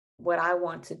what I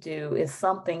want to do is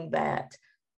something that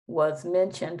was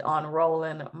mentioned on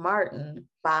Roland Martin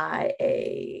by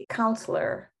a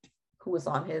counselor who was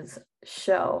on his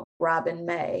show, Robin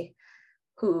May,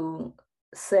 who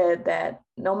said that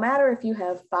no matter if you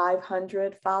have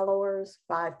 500 followers,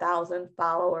 5,000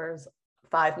 followers,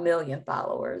 5 million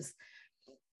followers,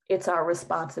 it's our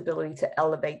responsibility to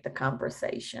elevate the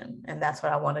conversation. And that's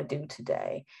what I want to do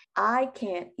today. I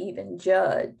can't even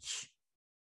judge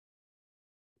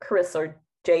Chris or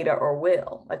Jada or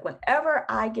Will. Like whenever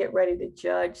I get ready to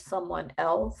judge someone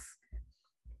else,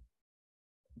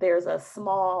 there's a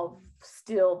small,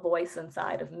 still voice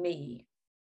inside of me.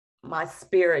 My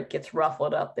spirit gets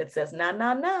ruffled up that says, no,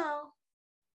 no, no.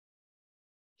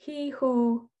 He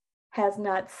who has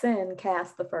not sinned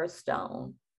cast the first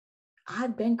stone.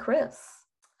 I've been Chris.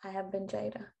 I have been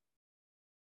Jada.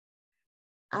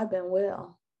 I've been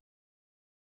Will.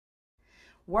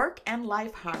 Work and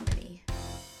life harmony.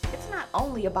 It's not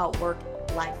only about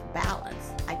work-life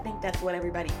balance. I think that's what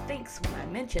everybody thinks when I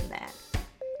mention that.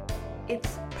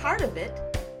 It's part of it,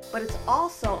 but it's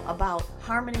also about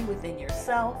harmony within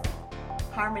yourself,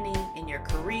 harmony in your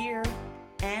career,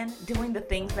 and doing the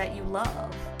things that you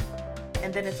love.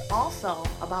 And then it's also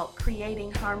about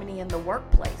creating harmony in the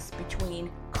workplace between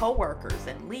coworkers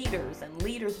and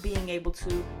leaders being able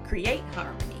to create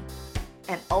harmony.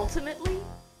 And ultimately,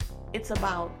 it's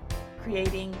about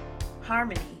creating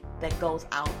harmony that goes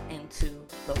out into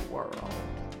the world.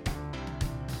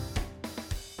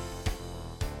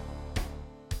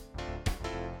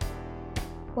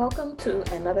 Welcome to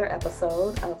another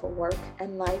episode of Work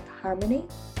and Life Harmony.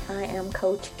 I am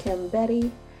Coach Kim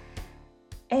Betty,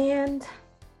 and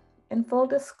in full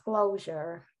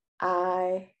disclosure,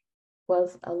 I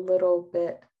was a little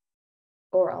bit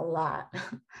or a lot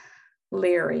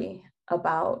leery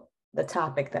about the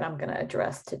topic that I'm going to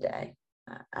address today.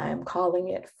 I am calling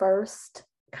it First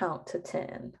Count to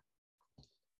 10,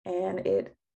 and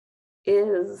it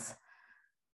is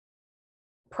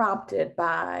prompted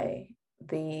by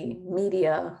the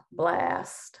media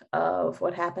blast of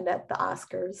what happened at the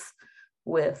Oscars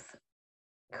with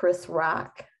Chris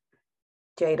Rock,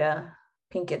 Jada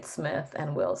Pinkett Smith,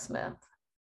 and Will Smith.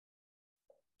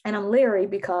 And I'm leery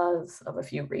because of a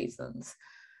few reasons.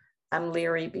 I'm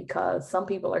leery because some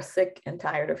people are sick and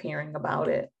tired of hearing about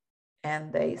it.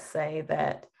 And they say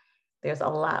that there's a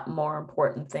lot more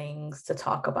important things to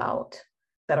talk about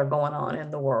that are going on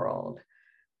in the world.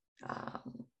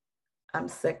 I'm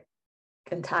sick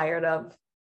and tired of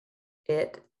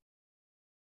it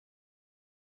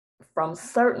from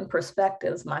certain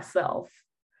perspectives myself.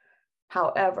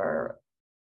 However,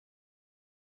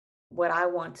 what I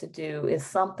want to do is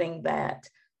something that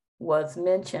was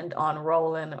mentioned on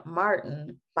Roland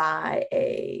Martin by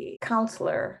a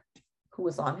counselor who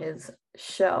was on his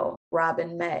show,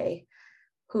 Robin May,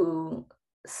 who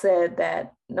said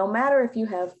that no matter if you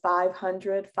have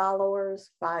 500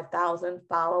 followers, 5,000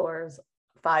 followers,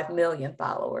 5 million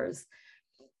followers,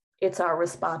 it's our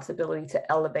responsibility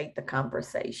to elevate the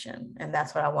conversation. And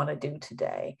that's what I want to do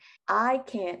today. I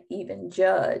can't even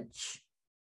judge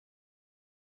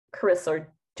Chris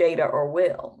or Jada or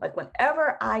Will. Like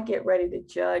whenever I get ready to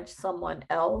judge someone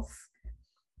else,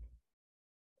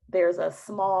 there's a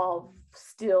small,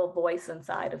 still voice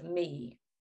inside of me.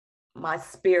 My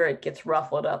spirit gets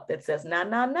ruffled up that says, no,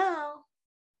 no, no.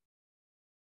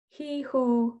 He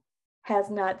who has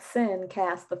not sinned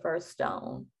cast the first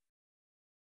stone.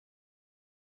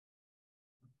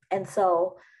 And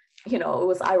so, it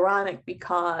was ironic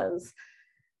because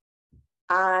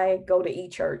I go to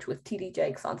E-Church with TD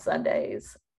Jakes on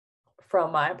Sundays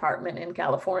from my apartment in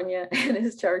California and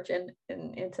his church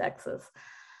in Texas.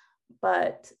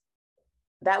 But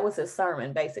that was his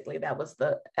sermon, basically. That was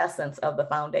the essence of the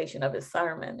foundation of his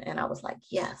sermon. And I was like,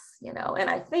 yes, and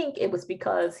I think it was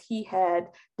because he had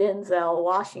Denzel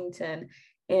Washington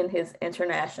in his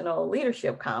International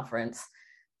Leadership Conference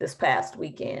this past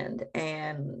weekend.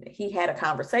 And he had a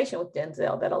conversation with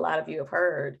Denzel that a lot of you have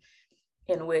heard,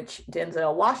 in which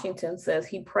Denzel Washington says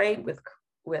he prayed with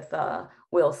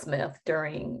Will Smith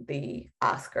during the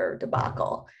Oscar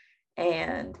debacle.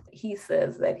 And he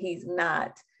says that he's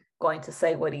not going to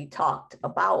say what he talked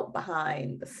about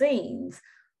behind the scenes,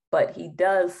 but he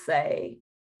does say,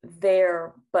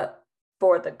 there, but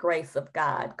for the grace of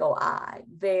God, go I.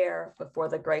 There, but for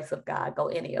the grace of God, go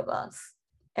any of us.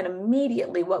 And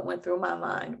immediately what went through my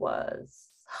mind was,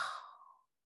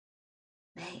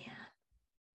 oh, man,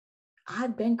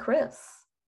 I've been Chris.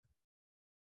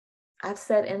 I've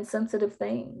said insensitive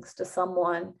things to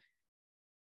someone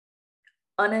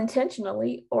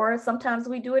unintentionally, or sometimes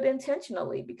we do it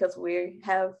intentionally because we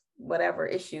have whatever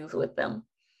issues with them.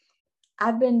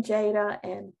 I've been Jada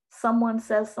and someone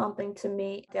says something to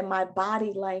me in my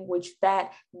body language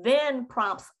that then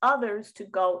prompts others to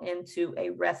go into a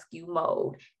rescue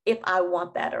mode, if I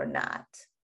want that or not.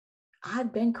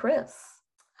 I've been Chris.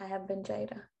 I have been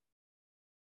Jada.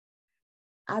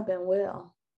 I've been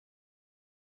Will.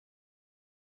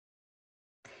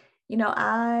 You know,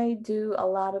 I do a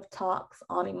lot of talks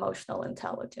on emotional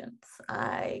intelligence.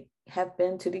 I have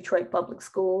been to Detroit Public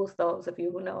Schools. Those of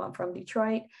you who know I'm from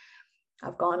Detroit,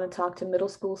 I've gone and talked to middle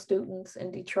school students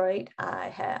in Detroit. I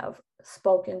have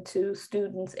spoken to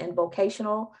students in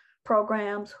vocational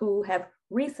programs who have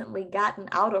recently gotten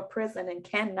out of prison and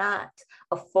cannot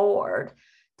afford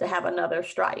to have another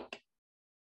strike.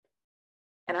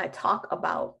 And I talk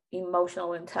about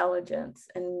emotional intelligence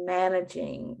and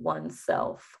managing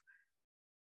oneself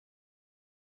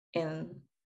in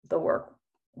the work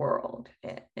world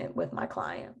and with my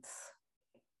clients.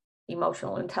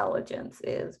 Emotional intelligence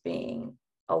is being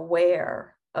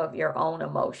aware of your own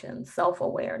emotions,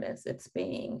 self-awareness. It's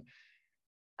being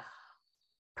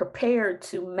prepared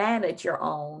to manage your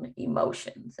own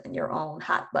emotions and your own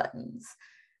hot buttons.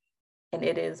 And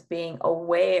it is being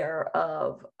aware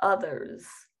of others'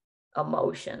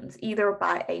 emotions, either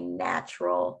by a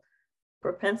natural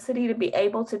propensity to be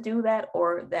able to do that,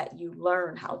 or that you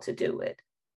learn how to do it,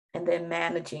 and then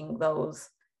managing those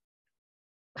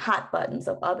hot buttons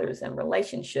of others in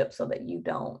relationships so that you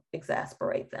don't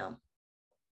exasperate them.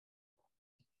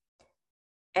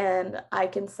 And I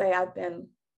can say I've been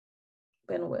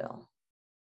Will,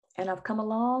 and I've come a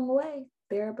long way.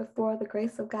 There before the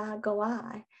grace of God go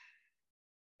I,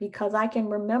 because I can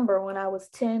remember when I was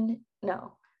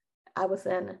I was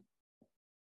in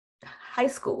high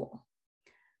school.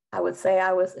 I would say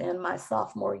I was in my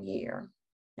sophomore year,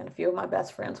 and a few of my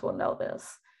best friends will know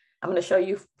this. I'm going to show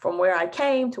you from where I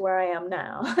came to where I am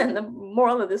now. And the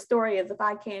moral of the story is, if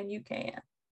I can, you can.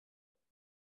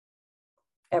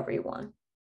 Everyone,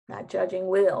 not judging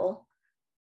Will,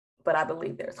 but I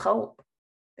believe there's hope.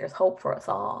 There's hope for us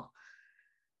all.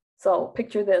 So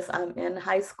picture this, I'm in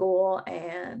high school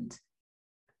and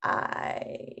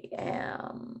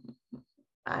I'm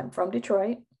from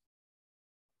Detroit.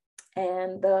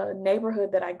 And the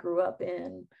neighborhood that I grew up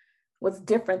in was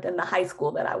different than the high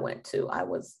school that I went to.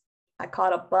 I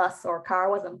caught a bus or car, it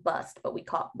wasn't bus, but we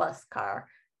caught bus car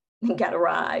and got a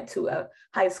ride to a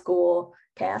high school,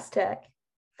 Cass Tech.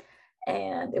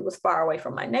 And it was far away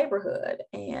from my neighborhood.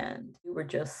 And we were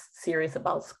just serious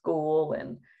about school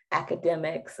and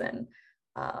academics and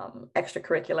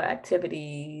extracurricular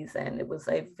activities. And it was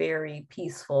a very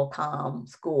peaceful, calm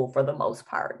school for the most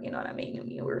part. You know what I mean?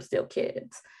 We were still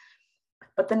kids.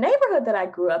 But the neighborhood that I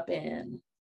grew up in,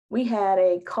 we had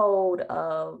a code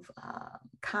of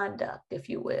conduct, if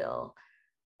you will.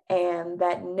 And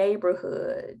that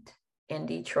neighborhood in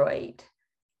Detroit,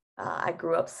 I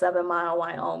grew up 7 Mile,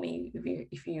 Wyoming.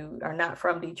 If you are not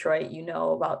from Detroit, you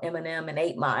know about Eminem and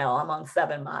 8 Mile. I'm on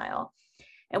 7 Mile.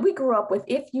 And we grew up with,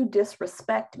 if you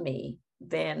disrespect me,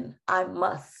 then I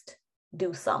must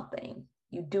do something.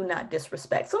 You do not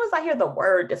disrespect. As soon as I hear the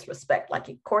word disrespect, like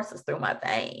it courses through my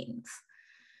veins.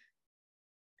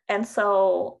 And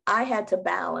so I had to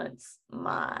balance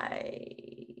my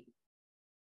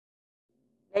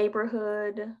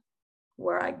neighborhood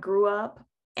where I grew up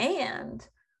and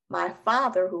my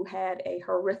father, who had a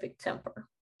horrific temper.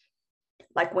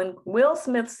 Like when Will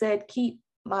Smith said, "Keep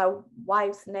my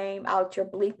wife's name out your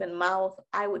bleeping mouth,"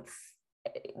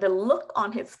 the look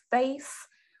on his face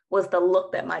was the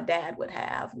look that my dad would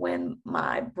have when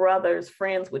my brother's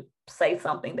friends would say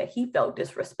something that he felt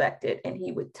disrespected, and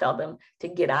he would tell them to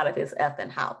get out of his effing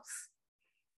house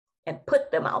and put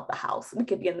them out the house. We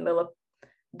could be in the middle of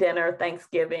dinner,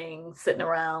 Thanksgiving, sitting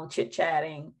around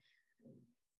chit-chatting.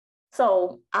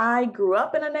 So I grew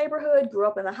up in a neighborhood, grew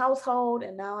up in a household,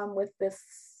 and now I'm with this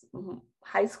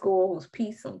high school who's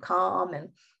peace and calm,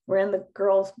 and we're in the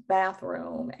girls'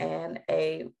 bathroom, and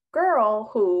a girl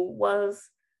who was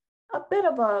a bit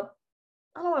of a,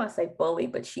 I don't want to say bully,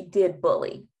 but she did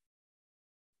bully.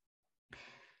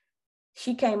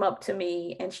 She came up to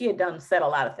me, and she had said a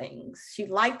lot of things. She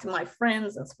liked my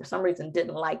friends and for some reason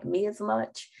didn't like me as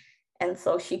much. And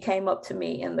so she came up to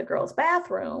me in the girls'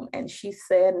 bathroom, and she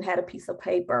said, and had a piece of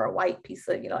paper, a white piece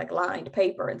of, like lined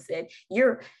paper, and said,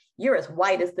 you're as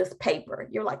white as this paper.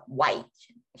 You're like white.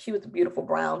 She was beautiful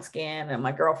brown skin, and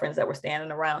my girlfriends that were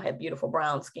standing around had beautiful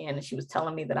brown skin. And she was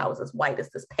telling me that I was as white as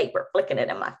this paper, flicking it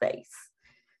in my face.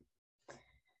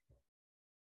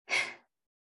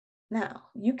 Now,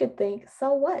 you could think,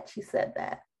 so what? She said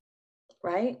that,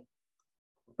 right?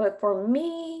 But for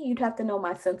me, you'd have to know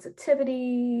my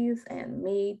sensitivities and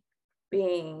me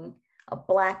being a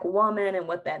Black woman and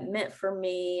what that meant for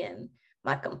me and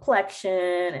my complexion.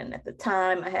 And at the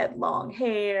time I had long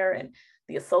hair, and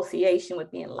the association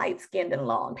with being light-skinned and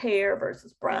long hair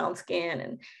versus brown skin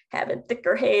and having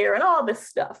thicker hair and all this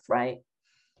stuff, right?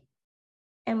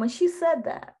 And when she said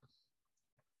that,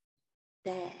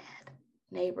 dad,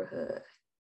 neighborhood.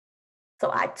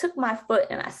 So I took my foot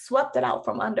and I swept it out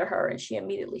from under her, and she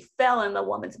immediately fell in the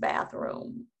woman's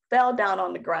bathroom, fell down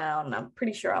on the ground. And I'm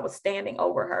pretty sure I was standing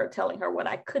over her, telling her what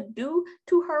I could do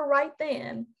to her right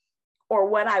then, or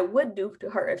what I would do to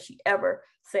her if she ever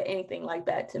said anything like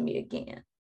that to me again.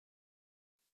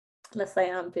 Let's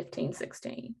say I'm 15,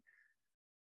 16.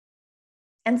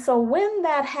 And so when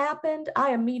that happened,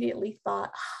 I immediately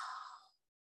thought,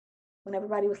 when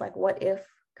everybody was like, what if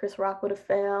Chris Rock would have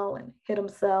fell and hit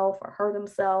himself or hurt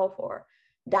himself or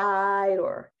died,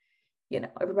 or,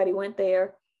 everybody went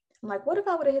there. I'm like, what if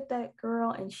I would have hit that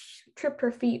girl and tripped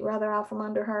her feet rather out from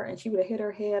under her, and she would have hit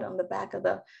her head on the back of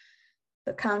the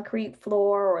concrete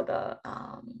floor, or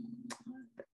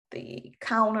the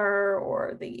counter,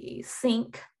 or the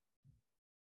sink?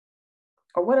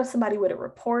 Or what if somebody would have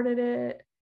reported it?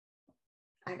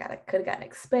 I could have gotten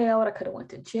expelled. I could have went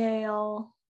to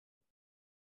jail.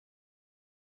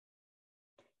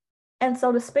 And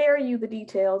so, to spare you the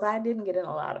details, I didn't get in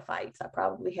a lot of fights.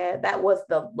 That was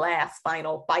the last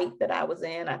final fight that I was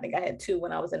in. I think I had two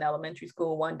when I was in elementary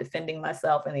school, one defending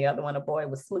myself, and the other one, a boy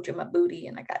was smooching my booty,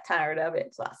 and I got tired of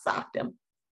it, so I socked him.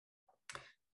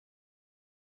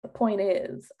 The point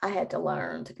is, I had to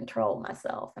learn to control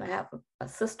myself. And I have a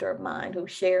sister of mine who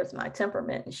shares my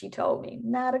temperament, and she told me,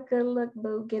 not a good look,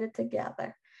 boo, get it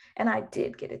together. And I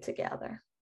did get it together.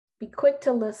 Be quick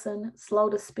to listen, slow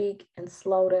to speak, and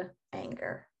slow to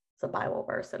anger. It's a Bible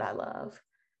verse that I love.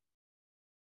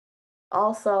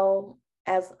 Also,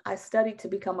 as I studied to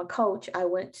become a coach, I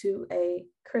went to a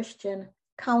Christian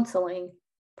counseling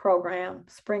program,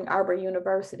 Spring Arbor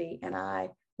University, and I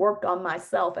worked on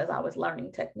myself as I was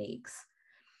learning techniques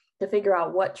to figure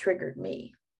out what triggered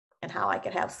me and how I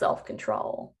could have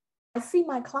self-control. I see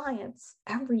my clients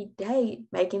every day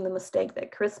making the mistake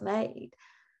that Chris made.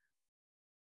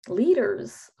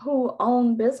 Leaders who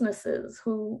own businesses,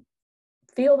 who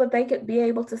feel that they could be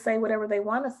able to say whatever they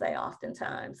want to say,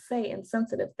 oftentimes say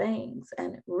insensitive things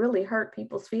and really hurt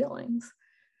people's feelings.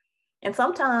 And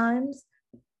sometimes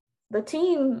the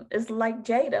team is like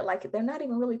Jada, like they're not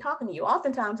even really talking to you.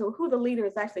 Oftentimes who the leader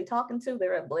is actually talking to,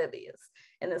 they're oblivious.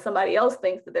 And then somebody else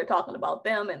thinks that they're talking about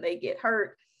them and they get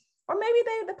hurt. Or maybe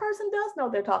the person does know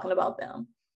they're talking about them.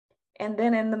 And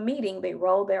then in the meeting, they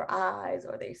roll their eyes,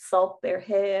 or they sulk their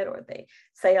head, or they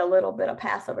say a little bit of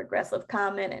passive aggressive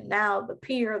comment. And now the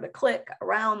peer, the clique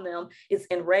around them is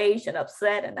enraged and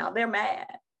upset, and now they're mad.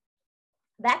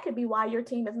 That could be why your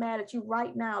team is mad at you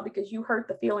right now, because you hurt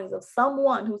the feelings of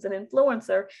someone who's an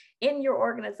influencer in your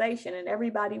organization, and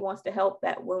everybody wants to help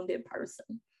that wounded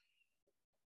person.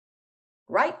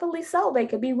 Rightfully so, they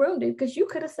could be wounded because you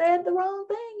could have said the wrong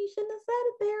thing. You shouldn't have said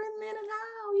it there and then and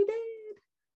how you did.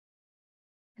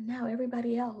 And now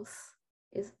everybody else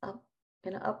is up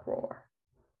in an uproar.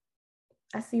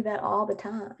 I see that all the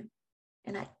time.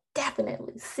 And I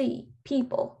definitely see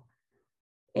people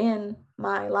in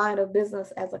my line of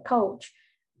business as a coach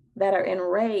that are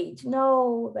enraged.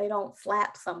 No, they don't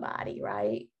slap somebody,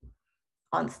 right,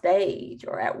 on stage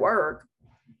or at work,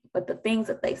 but the things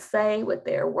that they say with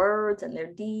their words and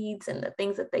their deeds and the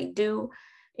things that they do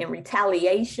in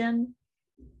retaliation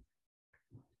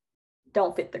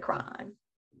don't fit the crime.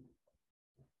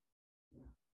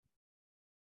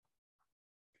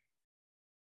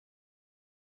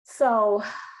 So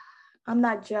I'm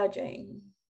not judging.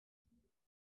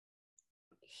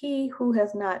 He who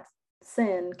has not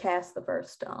sinned cast the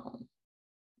first stone.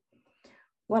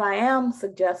 What I am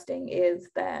suggesting is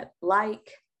that, like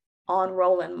on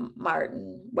Roland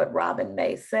Martin, what Robin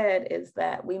May said is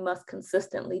that we must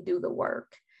consistently do the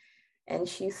work. And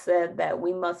she said that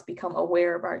we must become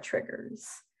aware of our triggers.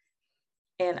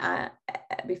 And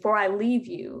before I leave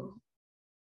you,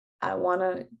 I want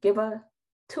to give a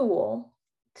tool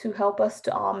to help us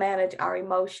to all manage our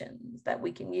emotions that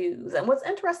we can use. And what's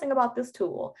interesting about this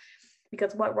tool,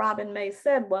 because what Robin May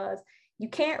said was, you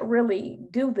can't really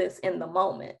do this in the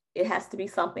moment. It has to be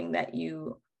something that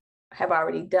you have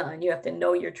already done. You have to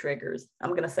know your triggers. I'm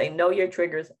going to say, know your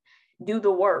triggers, do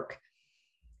the work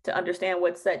to understand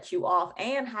what sets you off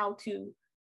and how to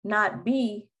not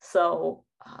be so,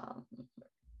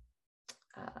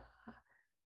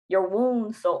 your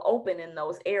wounds so open in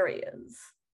those areas,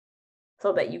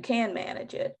 so that you can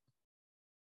manage it.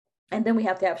 And then we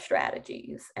have to have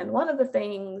strategies. And one of the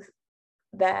things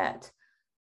that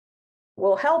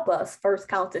will help us first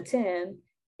count to 10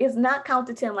 is not count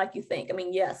to 10 like you think. I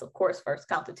mean, yes, of course, first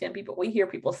count to 10. We hear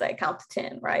people say count to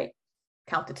 10, right?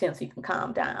 Count to 10 so you can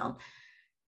calm down.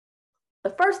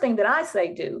 The first thing that I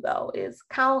say do, though, is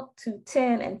count to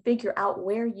 10 and figure out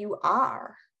where you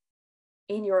are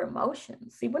in your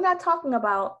emotions. See, we're not talking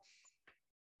about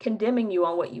condemning you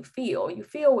on what you feel. You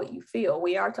feel what you feel.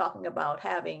 We are talking about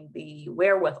having the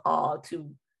wherewithal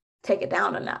to take it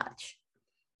down a notch.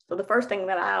 So the first thing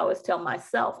that I always tell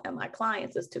myself and my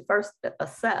clients is to first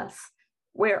assess,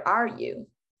 where are you,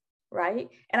 right?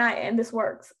 And this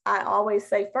works. I always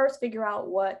say, first figure out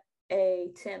what a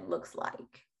 10 looks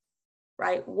like,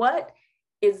 right? What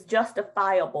is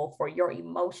justifiable for your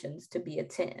emotions to be a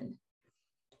 10?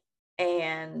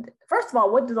 And first of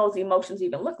all, what do those emotions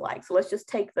even look like? So let's just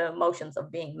take the emotions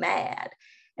of being mad.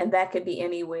 And that could be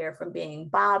anywhere from being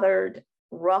bothered,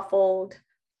 ruffled,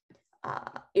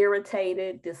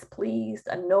 irritated, displeased,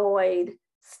 annoyed,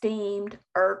 steamed,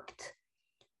 irked,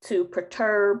 to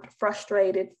perturbed,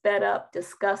 frustrated, fed up,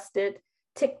 disgusted,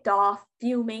 ticked off,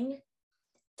 fuming,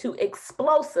 to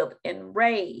explosive,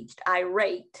 enraged,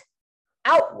 irate,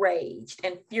 outraged,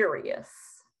 and furious.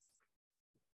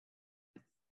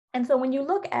 And so when you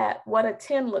look at what a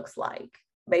 10 looks like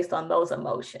based on those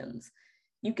emotions,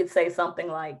 you could say something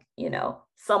like,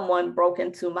 someone broke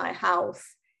into my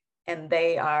house and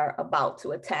they are about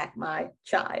to attack my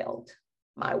child,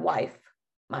 my wife,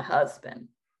 my husband.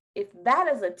 If that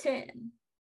is a 10,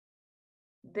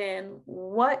 then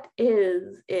what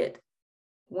is it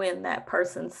when that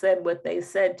person said what they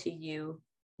said to you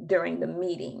during the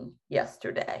meeting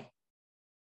yesterday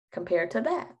compared to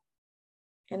that?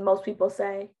 And most people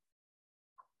say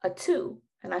a 2.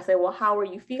 And I say, well, how are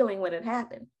you feeling when it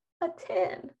happened? A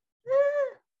 10.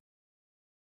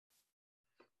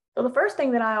 So the first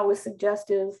thing that I always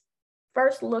suggest is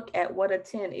first look at what a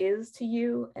 10 is to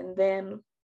you, and then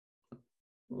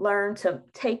learn to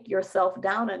take yourself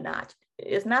down a notch.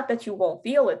 It's not that you won't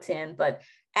feel a 10, but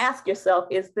ask yourself,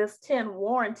 is this 10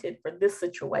 warranted for this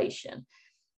situation?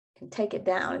 You can take it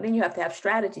down. And then you have to have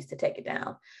strategies to take it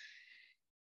down.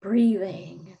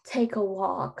 Breathing, take a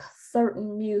walk,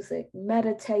 certain music,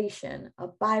 meditation, a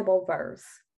Bible verse.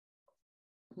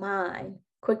 Mind,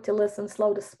 quick to listen,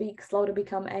 slow to speak, slow to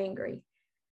become angry.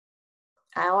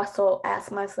 I also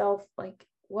ask myself,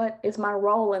 what is my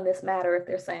role in this matter if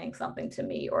they're saying something to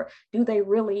me? Or do they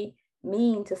really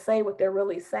mean to say what they're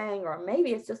really saying? Or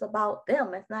maybe it's just about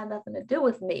them. It's not nothing to do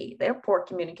with me. Their poor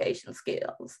communication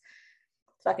skills.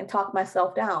 So I can talk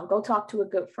myself down. Go talk to a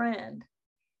good friend.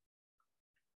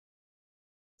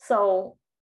 So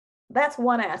that's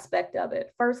one aspect of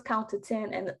it. First, count to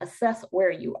 10 and assess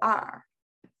where you are.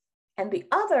 And the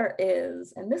other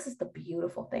is, and this is the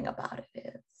beautiful thing about it,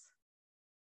 is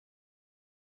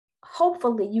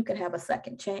hopefully you can have a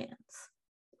second chance.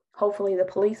 Hopefully the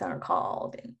police aren't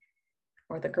called,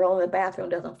 or the girl in the bathroom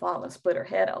doesn't fall and split her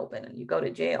head open and you go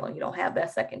to jail and you don't have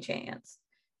that second chance.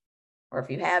 Or if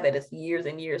you have it, it's years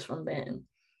and years from then.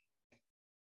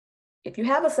 If you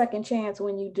have a second chance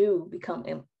when you do become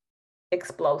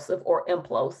explosive or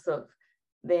implosive,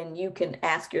 then you can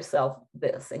ask yourself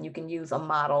this, and you can use a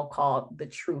model called the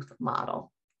truth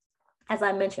model. As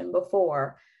I mentioned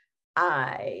before,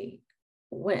 I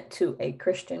went to a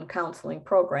Christian counseling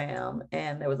program,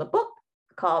 and there was a book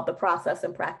called The Process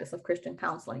and Practice of Christian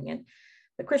Counseling. And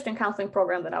the Christian counseling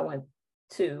program that I went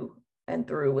to and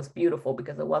through was beautiful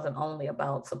because it wasn't only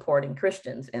about supporting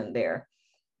Christians in their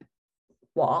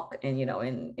walk and,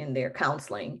 in their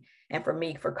counseling. And for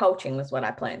me, for coaching, was what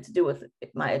I plan to do with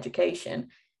my education.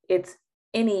 It's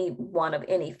anyone of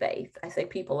any faith. I say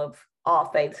people of all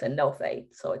faiths and no faith.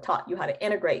 So it taught you how to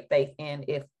integrate faith in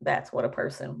if that's what a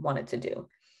person wanted to do.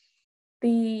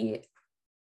 The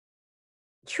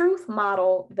truth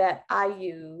model that I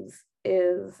use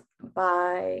is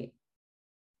by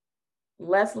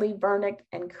Leslie Vernick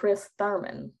and Chris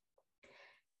Thurman.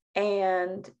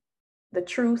 And the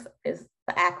truth is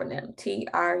the acronym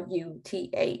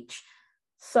TRUTH.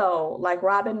 So like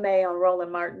Robin May on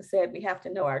Roland Martin said, we have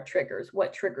to know our triggers,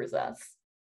 what triggers us.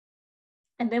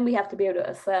 And then we have to be able to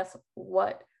assess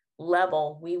what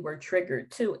level we were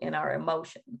triggered to in our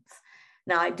emotions.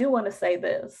 Now, I do want to say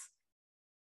this.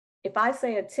 If I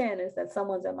say a 10 is that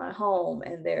someone's in my home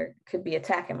and there could be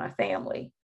attacking my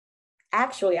family,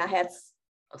 actually, I had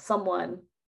someone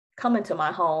come into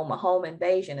my home, a home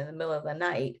invasion in the middle of the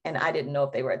night, and I didn't know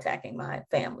if they were attacking my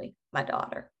family, my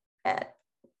daughter, at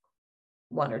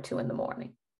 1 or 2 in the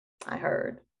morning. I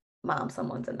heard, Mom,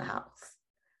 someone's in the house.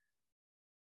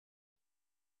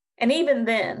 And even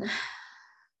then,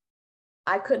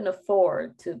 I couldn't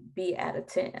afford to be at a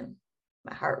 10.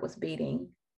 My heart was beating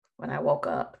when I woke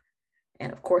up.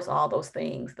 And of course, all those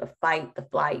things, the fight, the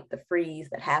flight, the freeze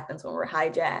that happens when we're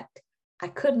hijacked. I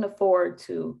couldn't afford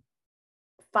to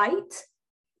fight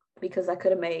because I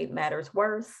could have made matters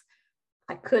worse.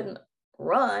 I couldn't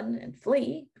run and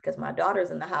flee because my daughter's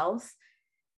in the house,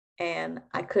 and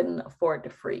I couldn't afford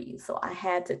to freeze. So I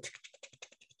had to take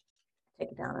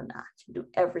it down a notch and do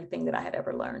everything that I had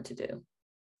ever learned to do.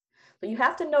 So you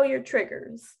have to know your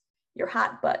triggers, your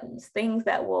hot buttons, things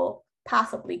that will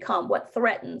possibly come, what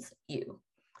threatens you.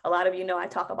 A lot of you know I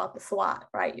talk about the SWOT,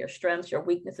 right? Your strengths, your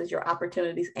weaknesses, your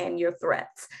opportunities, and your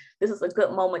threats. This is a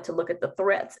good moment to look at the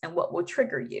threats and what will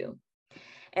trigger you.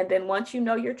 And then once you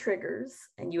know your triggers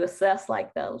and you assess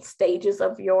like the stages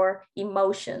of your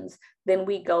emotions, then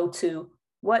we go to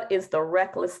what is the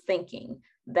reckless thinking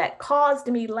that caused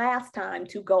me last time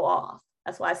to go off.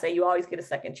 That's why I say you always get a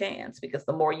second chance, because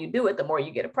the more you do it, the more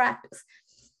you get to practice.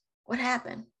 What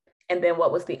happened? And then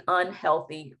what was the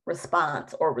unhealthy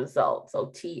response or result?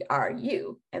 So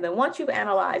TRU. And then once you've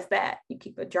analyzed that, you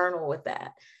keep a journal with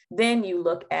that. Then you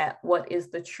look at what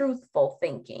is the truthful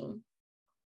thinking.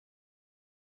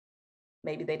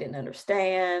 Maybe they didn't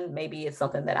understand. Maybe it's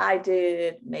something that I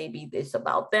did. Maybe it's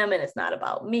about them and it's not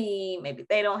about me. Maybe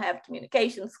they don't have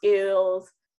communication skills.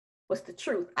 What's the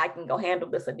truth? I can go handle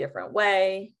this a different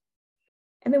way.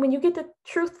 And then when you get to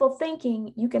truthful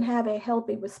thinking, you can have a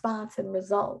healthy response and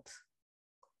result.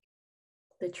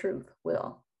 The truth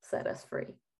will set us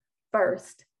free.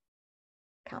 First,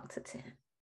 count to 10.